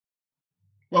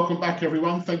Welcome back,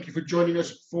 everyone. Thank you for joining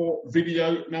us for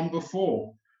video number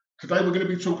 4. Today, we're going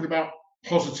to be talking about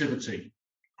positivity.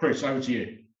 Chris, over to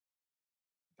you.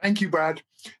 Thank you, Brad.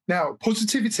 Now,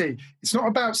 positivity, it's not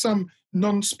about some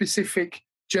non-specific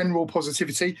general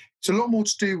positivity. It's a lot more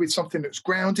to do with something that's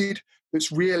grounded,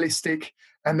 that's realistic,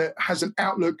 and that has an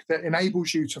outlook that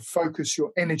enables you to focus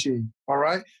your energy. All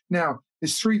right. Now,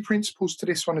 there's 3 principles to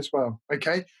this one as well.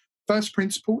 Okay. First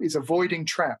principle is avoiding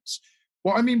traps.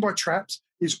 What I mean by traps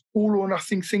is all or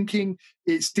nothing thinking.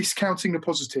 It's discounting the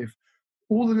positive.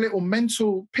 All the little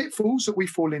mental pitfalls that we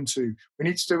fall into. We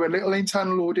need to do a little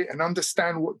internal audit and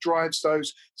understand what drives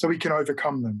those so we can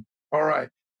overcome them. All right.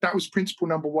 That was principle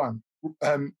number 1,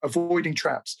 avoiding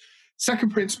traps.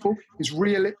 Second principle is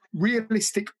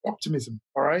realistic optimism.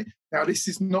 All right. Now, this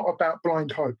is not about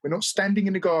blind hope. We're not standing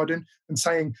in the garden and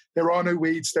saying there are no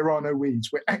weeds, there are no weeds.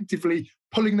 We're actively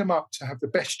pulling them up to have the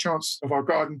best chance of our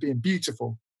garden being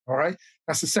beautiful. All right.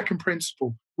 That's the second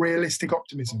principle, realistic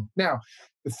optimism. Now,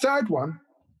 the third one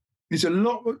is a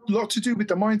lot to do with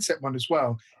the mindset one as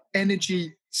well,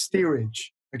 energy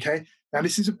steerage. Okay. Now,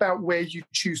 this is about where you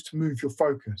choose to move your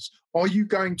focus. Are you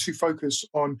going to focus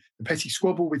on the petty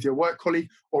squabble with your work colleague,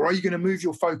 or are you going to move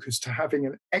your focus to having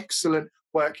an excellent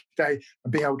work day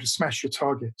and be able to smash your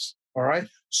targets? All right.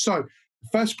 So the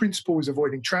first principle was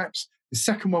avoiding traps. The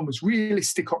second one was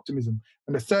realistic optimism.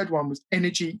 And the third one was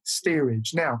energy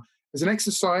steerage. Now, as an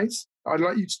exercise I'd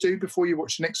like you to do before you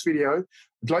watch the next video,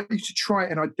 I'd like you to try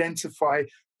and identify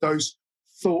those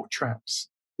thought traps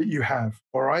that you have.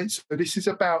 All right. So this is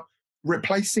about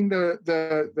replacing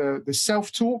the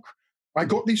self-talk. I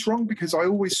got this wrong because I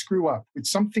always screw up.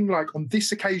 It's something like, on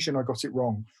this occasion, I got it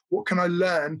wrong. What can I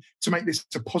learn to make this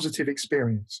a positive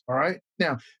experience? All right.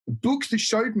 Now, the book that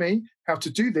showed me how to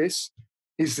do this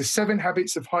is The 7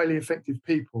 Habits of Highly Effective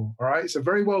People. All right. It's a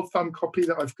very well thumbed copy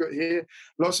that I've got here.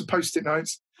 Lots of post-it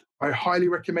notes. I highly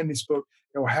recommend this book.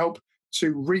 It will help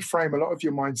to reframe a lot of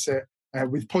your mindset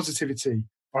with positivity.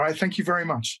 All right. Thank you very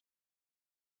much.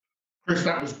 Chris,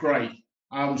 that was great.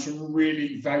 Some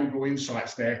really valuable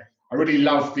insights there. I really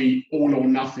love the all or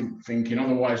nothing thinking,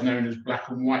 otherwise known as black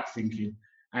and white thinking.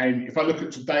 And if I look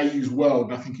at today's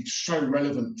world, I think it's so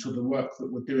relevant to the work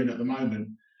that we're doing at the moment.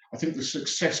 I think the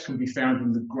success can be found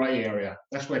in the grey area.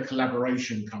 That's where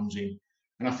collaboration comes in.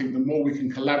 And I think the more we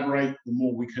can collaborate, the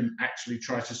more we can actually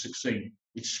try to succeed,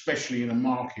 especially in a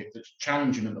market that's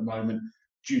challenging at the moment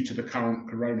due to the current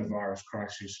coronavirus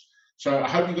crisis. So I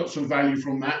hope you got some value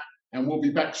from that, and we'll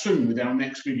be back soon with our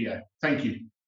next video. Thank you.